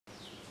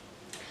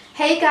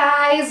Hey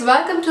guys,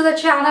 welcome to the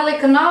channel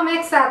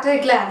Economics at a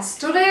Glance.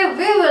 Today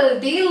we will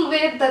deal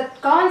with the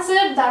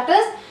concept that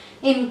is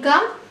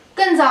income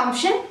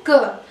consumption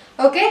curve.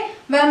 Okay,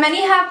 well,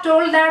 many have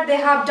told that they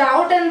have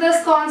doubt in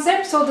this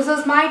concept, so this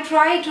is my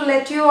try to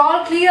let you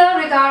all clear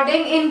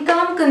regarding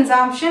income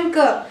consumption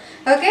curve.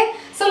 Okay,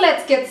 so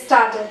let's get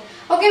started.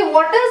 Okay,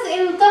 what is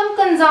income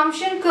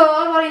consumption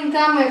curve or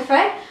income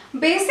effect?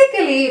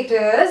 Basically, it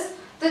is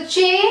the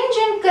change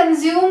in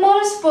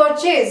consumers'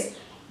 purchase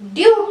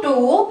due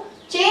to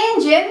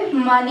change in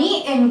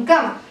money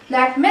income.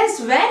 That means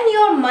when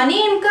your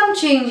money income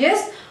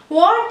changes,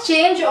 what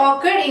change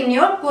occurred in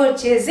your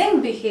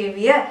purchasing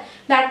behavior?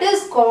 That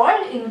is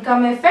called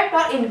income effect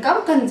or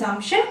income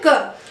consumption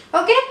curve.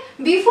 Okay,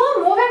 before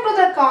moving to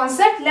the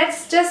concept,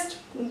 let's just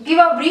give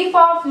a brief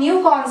of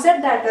new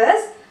concept, that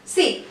is,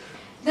 see,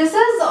 this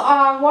is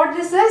what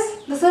this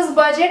is. This is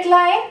budget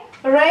line,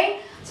 right?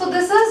 So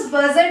this is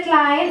budget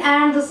line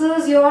and this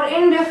is your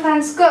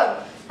indifference curve.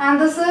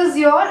 And this is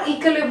your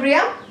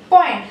equilibrium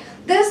point.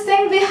 This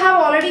thing we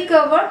have already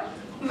covered.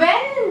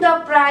 When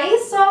the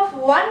price of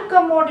one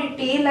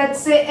commodity, let's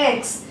say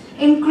X,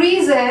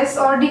 increases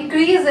or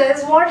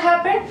decreases, what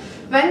happened?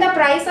 When the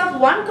price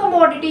of one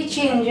commodity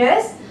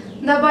changes,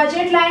 the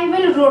budget line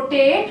will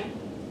rotate.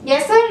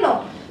 Yes or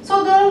no?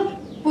 So the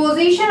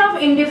position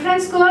of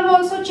indifference curve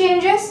also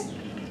changes.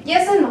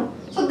 Yes or no?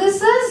 So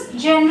this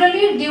is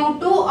generally due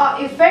to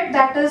an effect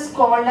that is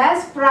called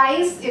as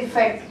price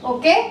effect.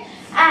 Okay?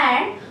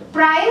 And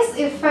price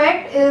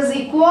effect is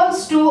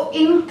equals to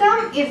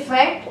income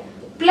effect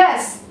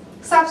plus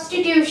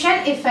substitution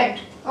effect.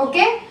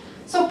 Okay,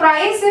 so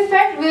price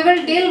effect we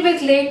will deal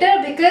with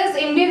later, because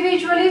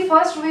individually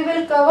first we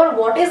will cover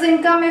what is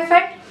income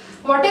effect,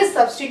 what is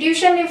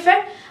substitution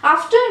effect.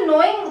 After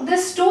knowing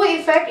this two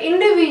effect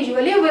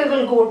individually, we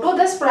will go to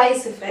this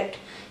price effect.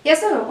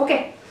 Yes or no?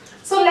 Okay,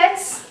 so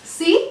let's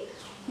see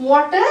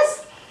what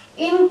is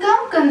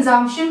income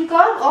consumption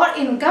curve or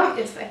income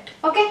effect.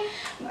 Okay,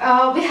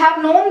 we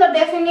have known the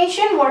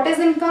definition, what is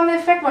income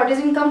effect, what is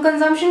income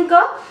consumption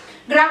curve.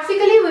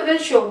 Graphically we will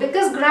show,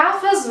 because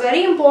graph is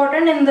very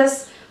important in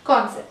this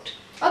concept.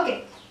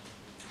 Okay,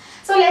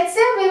 so let's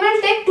say we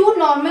will take two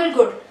normal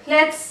good.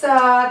 Let's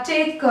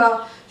take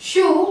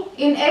shoe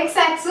in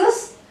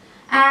x-axis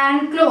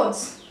and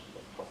clothes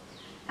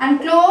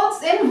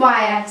in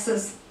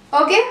y-axis.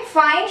 Okay,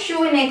 fine,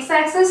 shoe in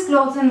x-axis,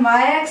 clothes in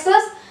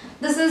y-axis.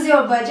 This is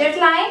your budget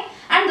line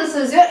and this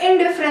is your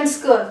indifference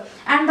curve.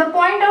 And the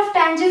point of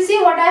tangency,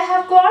 what I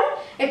have called,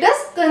 it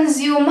is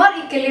consumer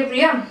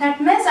equilibrium. That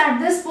means at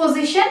this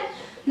position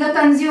the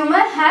consumer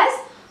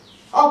has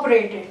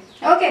operated.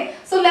 Okay,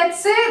 so let's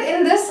say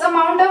in this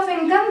amount of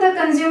income the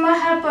consumer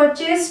have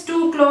purchased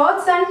two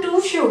clothes and two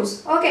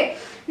shoes. Okay,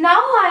 now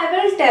I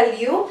will tell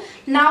you,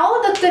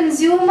 now the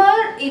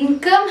consumer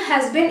income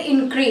has been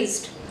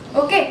increased.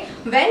 Okay,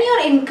 when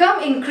your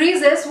income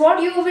increases,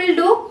 what you will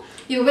do?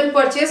 You will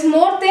purchase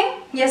more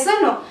thing. Yes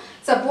or no?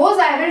 Suppose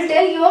I will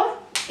tell your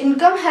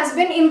income has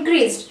been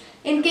increased.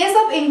 In case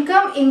of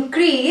income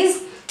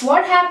increase,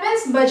 what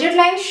happens? Budget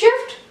line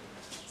shift.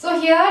 So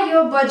here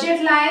your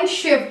budget line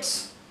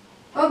shifts.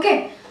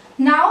 Okay.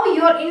 Now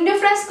your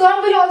indifference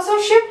curve will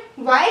also shift.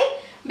 Why?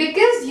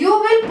 Because you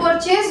will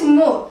purchase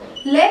more.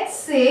 Let's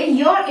say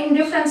your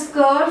indifference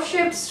curve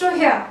shifts to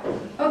here.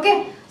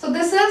 Okay. So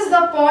this is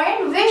the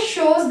point which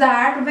shows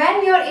that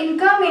when your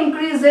income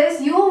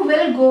increases, you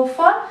will go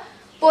for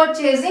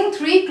purchasing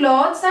 3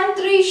 clothes and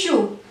 3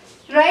 shoes.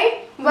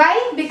 Right?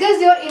 Why?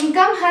 Because your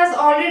income has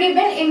already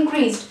been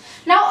increased.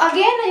 Now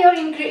again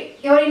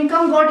your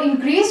income got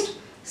increased.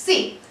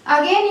 See,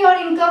 again your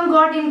income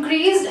got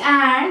increased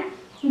and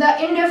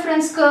the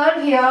indifference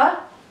curve here,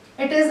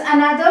 it is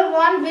another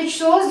one which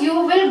shows you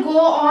will go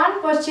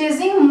on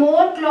purchasing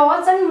more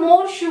clothes and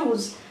more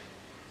shoes.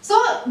 So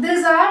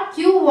these are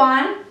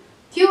Q1,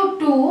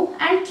 Q2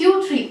 and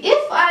Q3.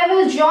 If I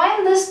will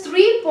join this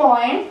 3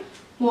 point,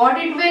 what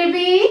it will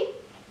be?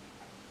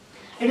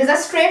 It is a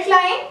straight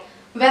line.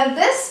 Well,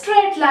 this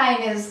straight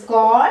line is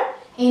called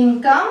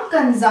income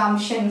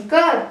consumption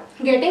curve.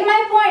 Getting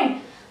my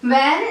point?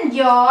 When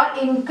your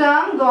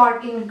income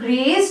got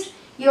increased,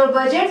 your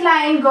budget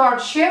line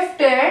got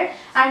shifted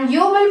and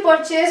you will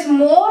purchase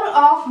more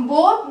of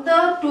both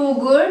the two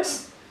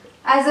goods,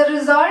 as a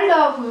result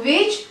of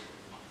which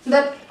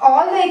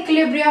all the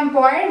equilibrium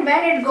point,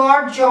 when it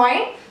got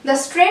joined, the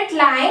straight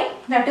line,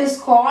 that is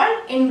called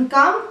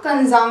income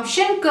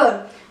consumption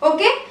curve.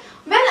 Okay.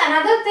 Well,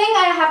 another thing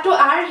I have to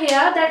add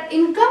here, that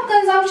income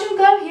consumption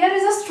curve here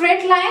is a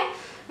straight line.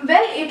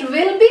 Well, it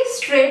will be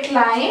straight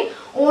line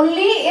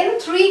only in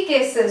 3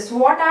 cases.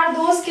 What are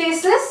those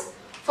cases?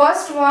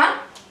 First one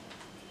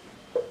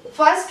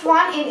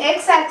in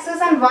x-axis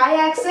and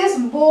y-axis,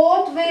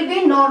 both will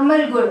be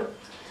normal good.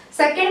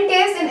 Second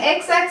case, in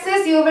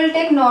x-axis you will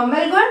take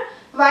normal good,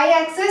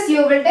 y-axis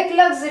you will take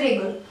luxury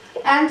good.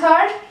 And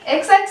third,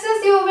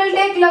 x-axis you will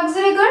take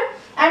luxury good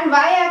and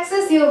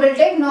y-axis you will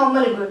take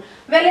normal good.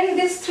 Well, in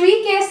these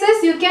 3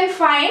 cases you can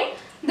find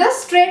the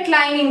straight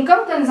line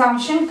income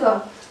consumption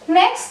curve.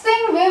 Next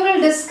thing we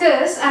will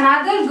discuss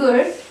another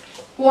good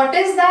What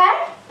is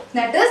that?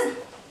 That is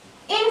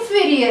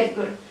inferior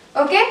good.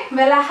 Okay,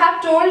 well, I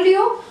have told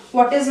you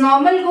what is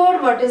normal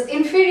good, what is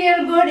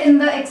inferior good in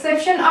the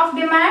exception of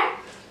demand.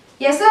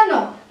 Yes or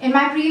no? In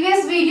my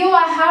previous video,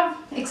 I have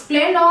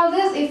explained all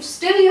this. If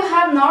still you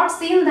have not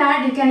seen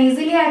that, you can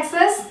easily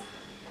access,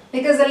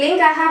 because the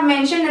link I have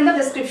mentioned in the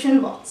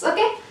description box.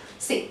 Okay,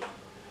 see.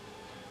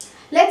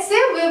 Let's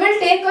say we will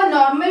take a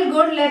normal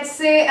good, let's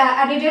say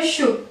Adidas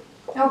shoe.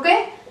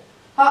 Okay,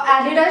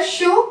 Adidas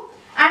shoe,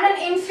 and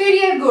an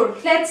inferior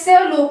good, let's say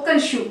a local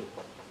shoe.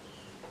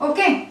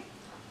 Okay.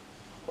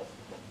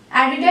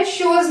 Adidas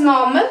shoe is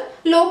normal,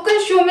 local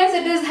shoe means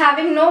it is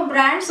having no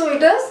brand, so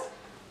it is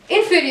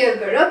inferior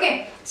good.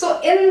 Okay, so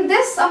in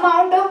this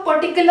amount of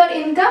particular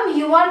income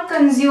you are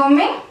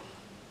consuming,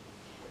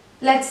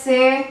 let's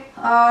say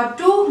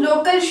 2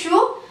 local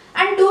shoe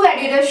and 2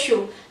 Adidas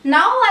shoe.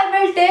 Now I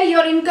will tell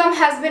your income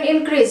has been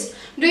increased.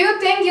 Do you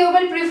think you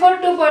will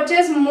prefer to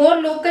purchase more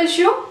local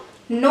shoe?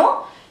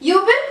 No, you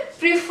will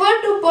prefer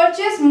to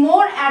purchase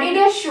more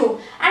Adidas shoe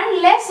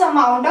and less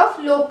amount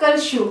of local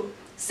shoe.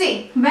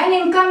 See, when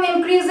income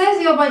increases,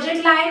 your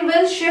budget line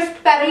will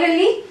shift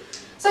parallelly.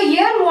 So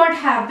here what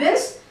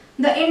happens?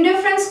 The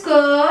indifference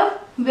curve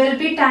will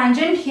be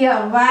tangent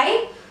here.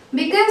 Why?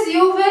 Because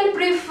you will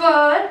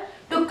prefer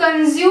to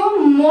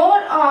consume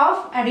more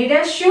of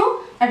Adidas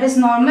shoe, that is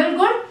normal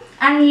good,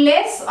 and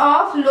less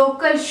of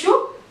local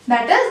shoe,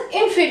 that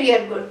is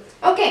inferior good.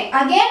 Okay,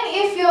 again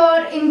if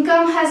your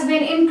income has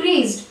been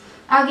increased,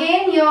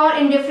 again your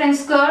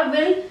indifference curve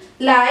will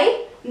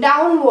lie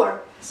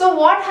downward. So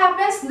what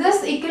happens,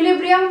 this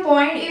equilibrium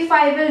point, if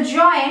I will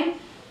join,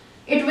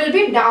 it will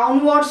be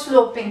downward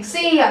sloping.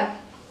 See here,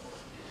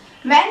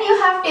 when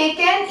you have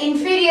taken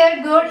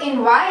inferior good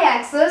in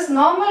y-axis,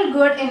 normal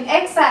good in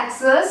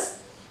x-axis,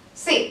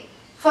 see,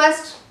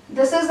 first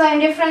this is the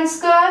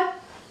indifference curve.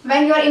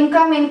 When your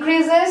income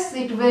increases,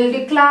 it will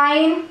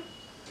decline.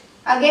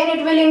 Again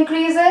it will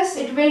increases,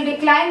 it will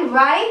decline.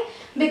 Why?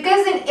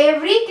 Because in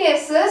every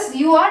cases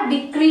you are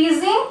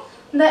decreasing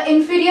the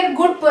inferior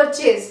good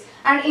purchase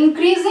and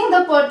increasing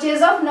the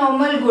purchase of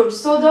normal goods.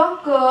 So the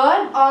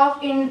curve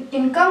of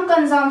income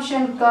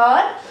consumption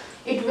curve,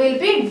 it will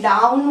be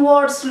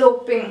downward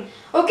sloping.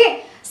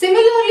 Okay.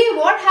 Similarly,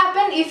 what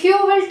happen if you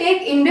will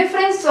take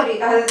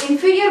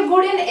inferior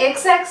good in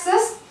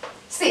x-axis?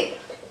 See,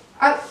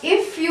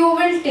 if you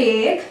will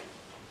take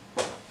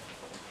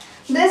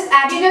this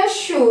Adidas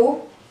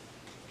shoe,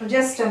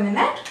 just a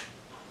minute.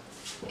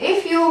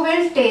 If you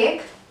will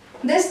take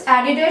this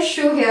Adidas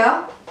shoe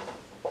here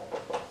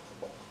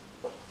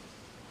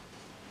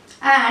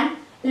and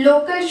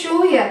local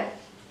shoe here,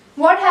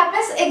 what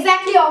happens?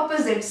 Exactly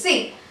opposite.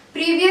 See,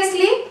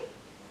 previously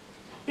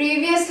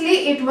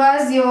it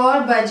was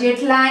your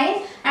budget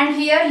line and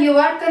here you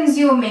are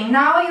consuming.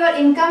 Now your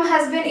income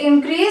has been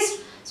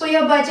increased, so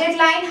your budget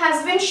line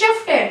has been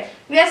shifted.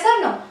 Yes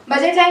or no?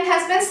 Budget line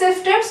has been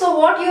shifted, so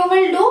what you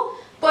will do?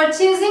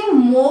 Purchasing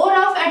more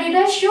of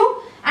Adidas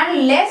shoe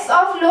and less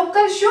of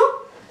local shoe.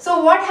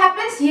 So what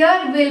happens?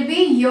 Here will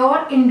be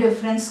your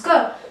indifference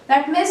curve.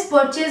 That means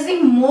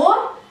purchasing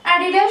more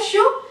Adidas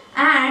shoe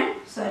and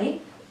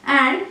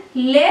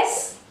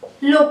less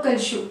local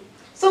shoe.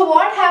 So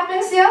what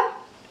happens here?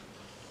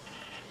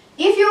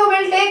 If you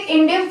will take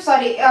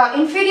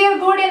inferior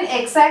good in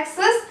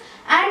x-axis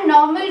and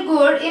normal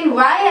good in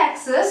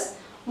y-axis,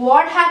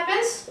 what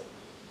happens?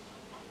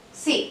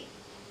 See,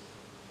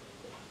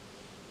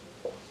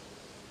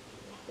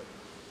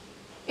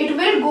 it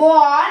will go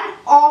on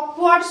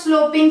upward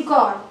sloping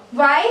curve.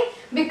 Why?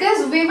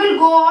 Because we will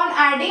go on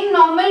adding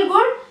normal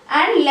good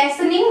and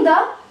lessening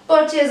the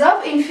purchase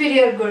of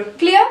inferior good.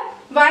 Clear?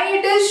 Why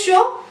it is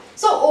so?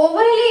 So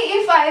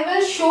overally, if I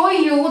will show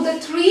you the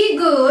 3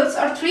 goods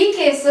or 3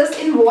 cases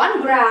in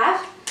one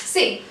graph,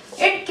 see,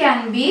 it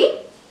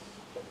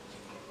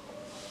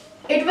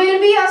will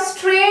be a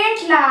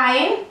straight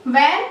line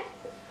when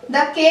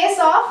the case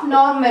of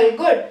normal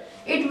good.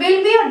 It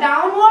will be a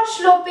downward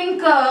sloping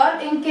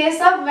curve in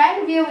case of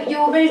when you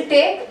will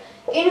take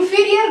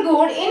inferior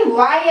good in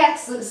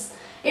y-axis.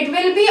 It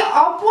will be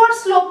upward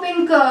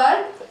sloping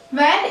curve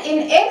when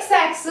in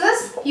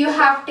x-axis you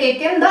have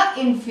taken the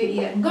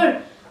inferior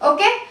good.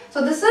 Okay,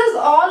 so this is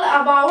all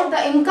about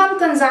the income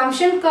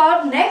consumption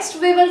curve. Next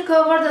we will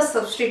cover the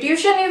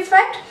substitution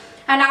effect,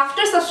 and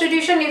after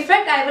substitution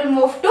effect I will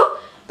move to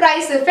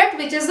price effect,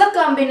 which is the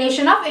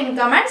combination of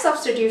income and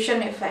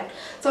substitution effect.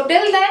 So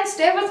till then,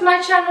 stay with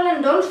my channel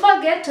and don't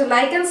forget to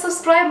like and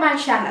subscribe my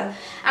channel.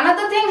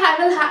 Another thing I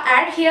will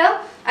add here,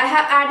 I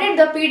have added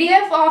the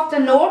PDF of the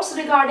notes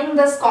regarding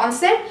this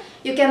concept.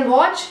 You can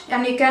watch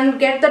and you can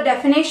get the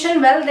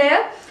definition well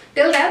there.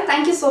 Till then,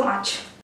 thank you so much.